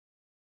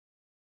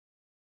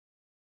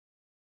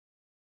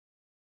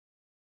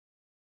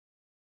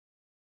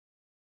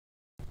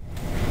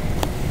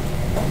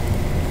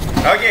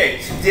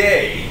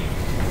today,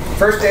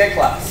 first day of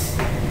class,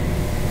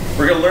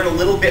 we're going to learn a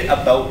little bit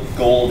about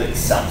gold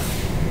itself.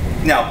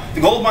 Now,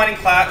 the gold mining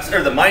class,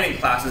 or the mining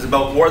class, is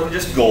about more than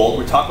just gold.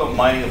 We talk about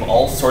mining of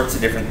all sorts of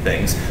different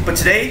things. But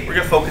today, we're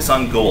going to focus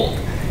on gold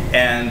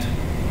and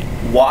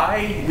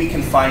why we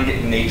can find it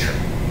in nature.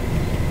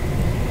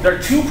 There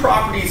are two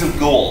properties of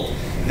gold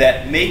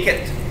that make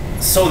it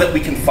so that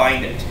we can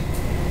find it.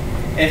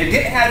 And if it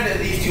didn't have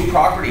these two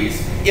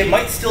properties, it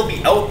might still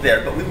be out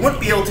there, but we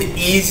wouldn't be able to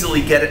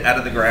easily get it out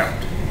of the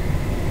ground.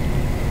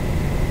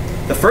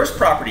 The first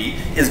property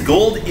is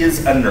gold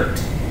is inert.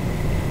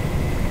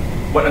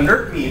 What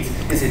inert means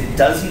is it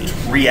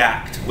doesn't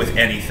react with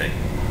anything.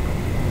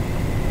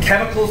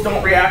 Chemicals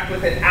don't react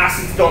with it,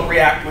 acids don't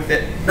react with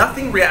it,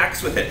 nothing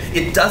reacts with it.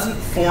 It doesn't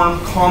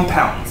form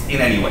compounds in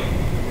any way.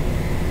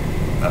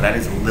 Now that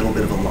is a little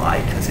bit of a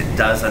lie because it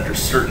does under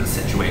certain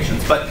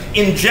situations, but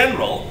in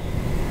general,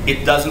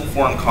 it doesn't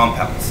form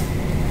compounds.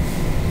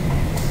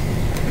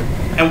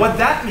 And what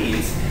that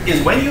means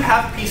is when you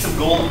have a piece of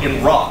gold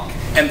in rock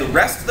and the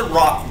rest of the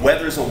rock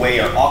weathers away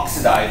or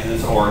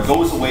oxidizes or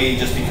goes away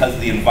just because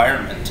of the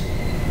environment,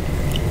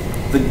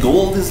 the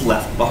gold is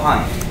left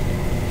behind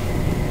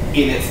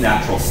in its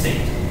natural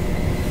state.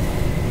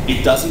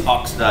 It doesn't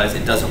oxidize,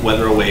 it doesn't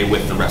weather away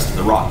with the rest of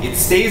the rock. It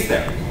stays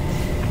there.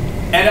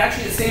 And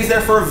actually it stays there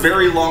for a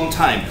very long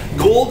time.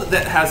 Gold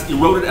that has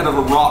eroded out of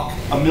a rock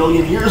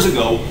 1,000,000 years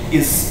ago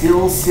is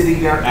still sitting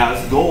there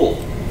as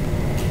gold.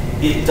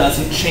 It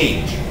doesn't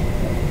change.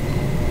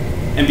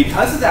 And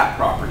because of that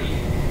property,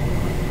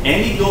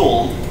 any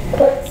gold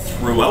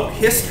throughout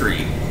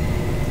history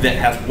that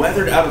has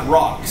weathered out of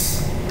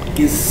rocks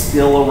is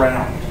still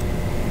around.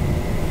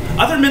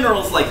 Other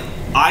minerals like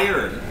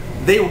iron,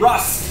 they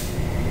rust.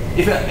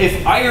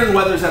 If iron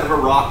weathers out of a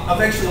rock,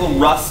 eventually it'll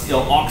rust,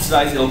 it'll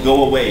oxidize, it'll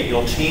go away,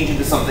 it'll change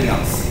into something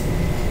else.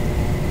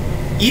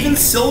 Even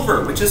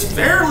silver, which is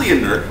fairly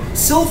inert,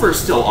 silver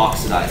still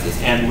oxidizes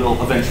and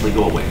will eventually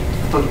go away.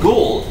 But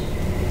gold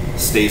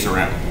stays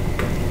around.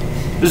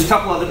 There's a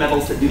couple other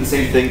metals that do the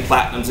same thing.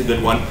 Platinum's a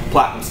good one.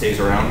 Platinum stays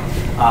around.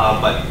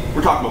 But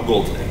we're talking about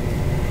gold today.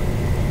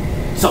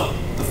 So,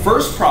 the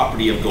first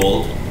property of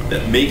gold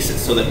that makes it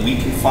so that we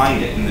can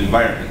find it in the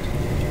environment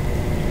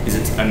is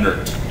it's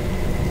inert.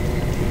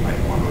 I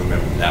want to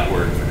remember that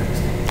word for next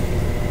time.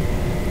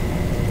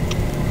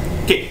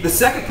 Okay, the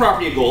second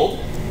property of gold,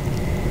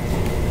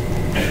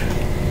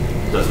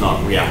 does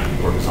not react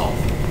or dissolve.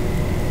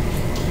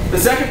 The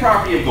second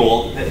property of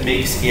gold that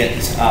makes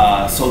it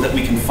so that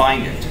we can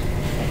find it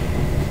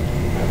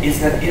is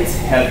that it's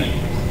heavy.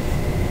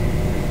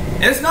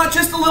 And it's not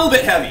just a little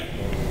bit heavy.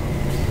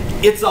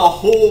 It's a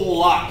whole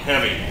lot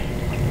heavy.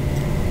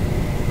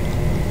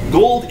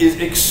 Gold is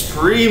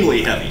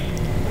extremely heavy.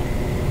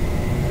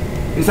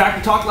 In fact,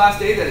 we talked last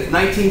day that it's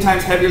 19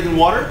 times heavier than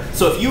water.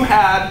 So if you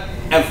had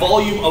a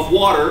volume of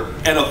water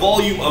and a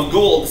volume of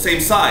gold the same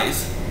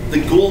size,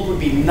 the gold would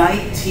be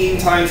 19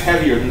 times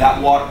heavier than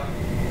that water.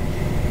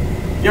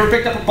 You ever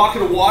picked up a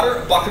bucket of water?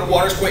 A bucket of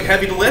water is quite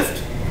heavy to lift.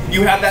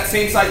 You had that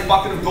same size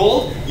bucket of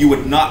gold, you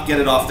would not get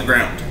it off the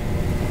ground.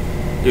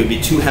 It would be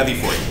too heavy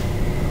for you.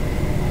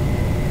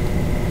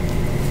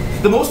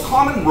 The most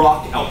common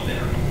rock out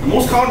there, the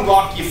most common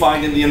rock you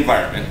find in the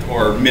environment,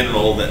 or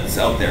mineral that's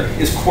out there,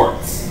 is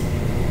quartz.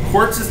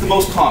 Quartz is the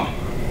most common.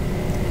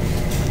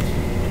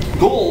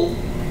 Gold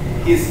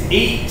is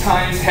 8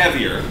 times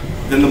heavier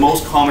than the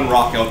most common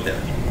rock out there.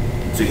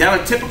 So you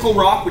have a typical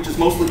rock, which is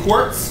mostly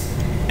quartz,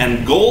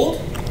 and gold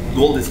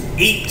is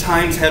 8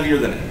 times heavier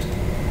than it.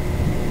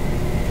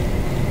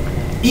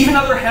 Even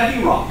other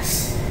heavy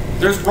rocks.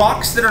 There's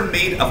rocks that are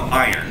made of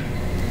iron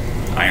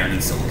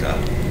and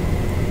silica.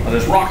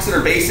 There's rocks that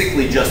are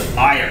basically just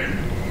iron.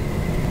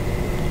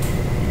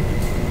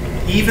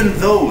 Even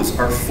those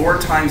are 4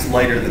 times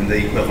lighter than the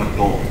equivalent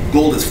gold.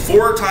 Gold is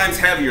 4 times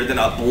heavier than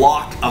a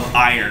block of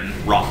iron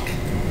rock.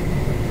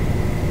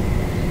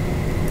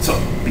 So,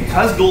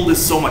 because gold is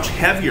so much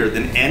heavier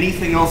than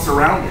anything else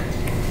around it,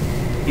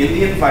 in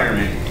the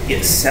environment,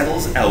 it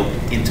settles out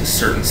into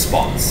certain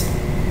spots.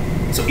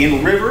 So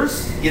in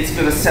rivers, it's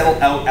going to settle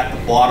out at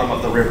the bottom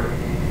of the river.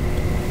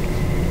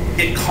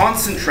 It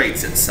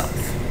concentrates itself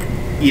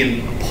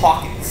in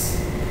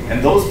pockets.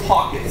 And those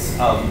pockets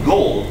of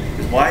gold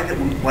is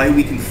why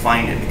we can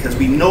find it, because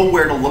we know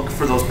where to look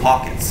for those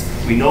pockets.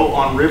 We know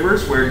on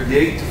rivers where to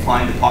dig to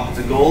find the pockets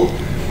of gold.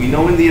 We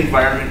know in the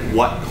environment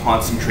what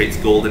concentrates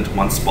gold into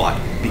one spot,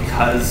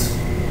 because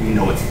we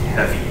know it's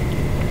heavy.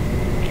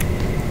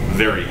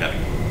 Very heavy.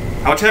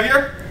 How much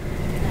heavier?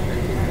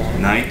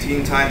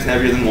 19 times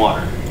heavier than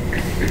water.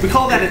 We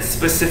call that its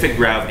specific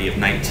gravity of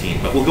 19,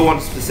 but we'll go on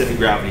to specific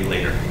gravity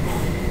later.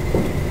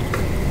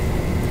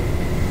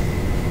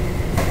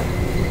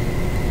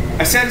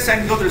 I said a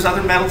second ago there's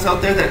other metals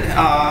out there that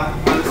are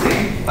the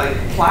same, like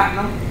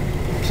platinum.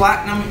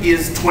 Platinum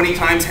is 20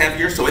 times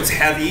heavier, so it's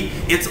heavy.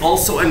 It's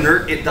also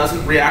inert, it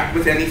doesn't react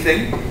with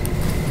anything.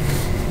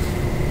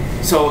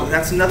 So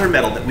that's another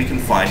metal that we can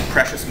find,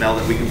 precious metal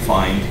that we can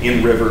find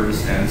in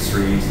rivers and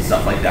streams and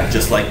stuff like that,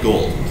 just like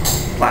gold.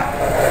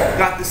 Platinum.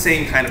 Got the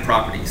same kind of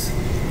properties.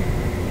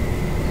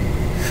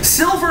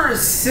 Silver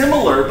is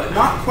similar, but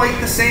not quite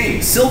the same.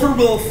 Silver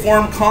will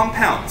form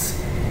compounds.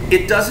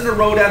 It doesn't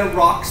erode out of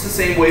rocks the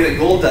same way that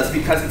gold does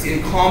because it's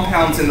in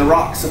compounds in the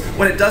rocks. So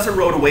when it does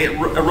erode away, it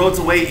erodes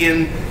away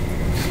in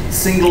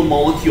single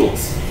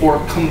molecules or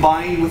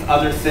combined with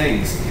other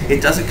things.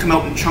 It doesn't come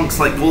out in chunks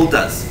like gold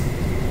does.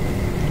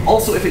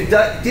 Also, if it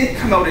did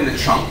come out in a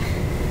chunk,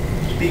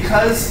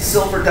 because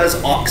silver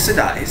does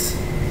oxidize,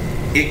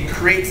 it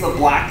creates a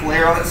black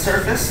layer on its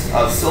surface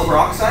of silver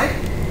oxide,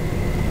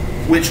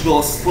 which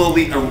will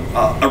slowly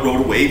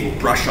erode away, will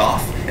brush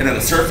off, and then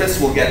the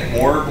surface will get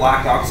more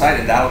black oxide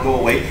and that'll go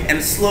away,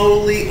 and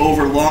slowly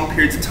over long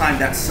periods of time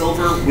that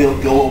silver will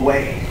go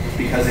away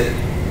because it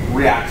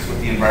reacts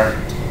with the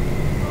environment.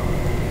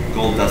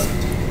 Gold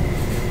doesn't.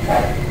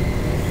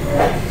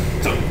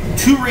 So,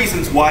 2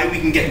 reasons why we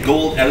can get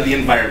gold out of the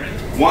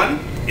environment. 1,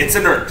 it's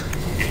inert.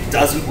 It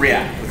doesn't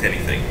react with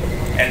anything.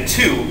 And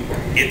 2,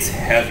 it's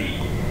heavy.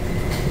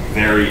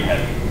 Very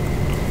heavy.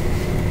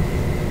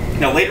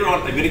 Now later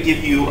on, I'm going to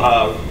give you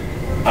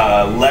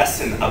a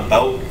lesson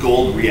about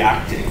gold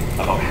reacting,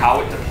 about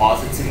how it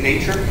deposits in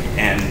nature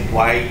and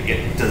why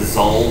it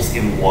dissolves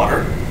in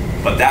water.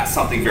 But that's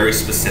something very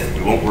specific.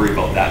 We won't worry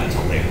about that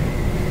until later.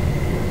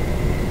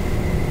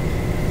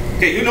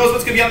 Okay, who knows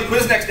what's going to be on the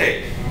quiz next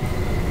day?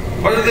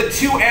 What are the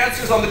 2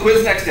 answers on the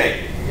quiz next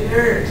day?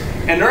 Inert.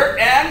 Inert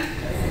and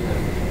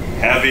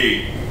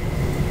heavy.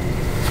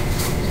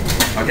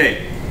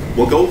 Okay,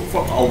 we'll go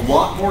for a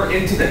lot more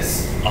into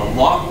this. A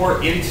lot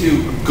more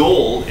into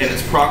gold and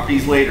its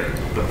properties later.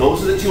 But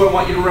those are the 2 I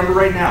want you to remember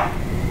right now.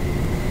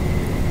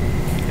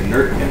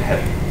 Inert and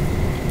heavy.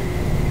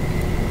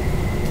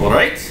 All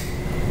right?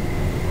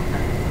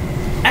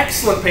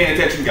 Excellent paying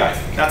attention, guys.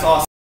 That's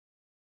awesome.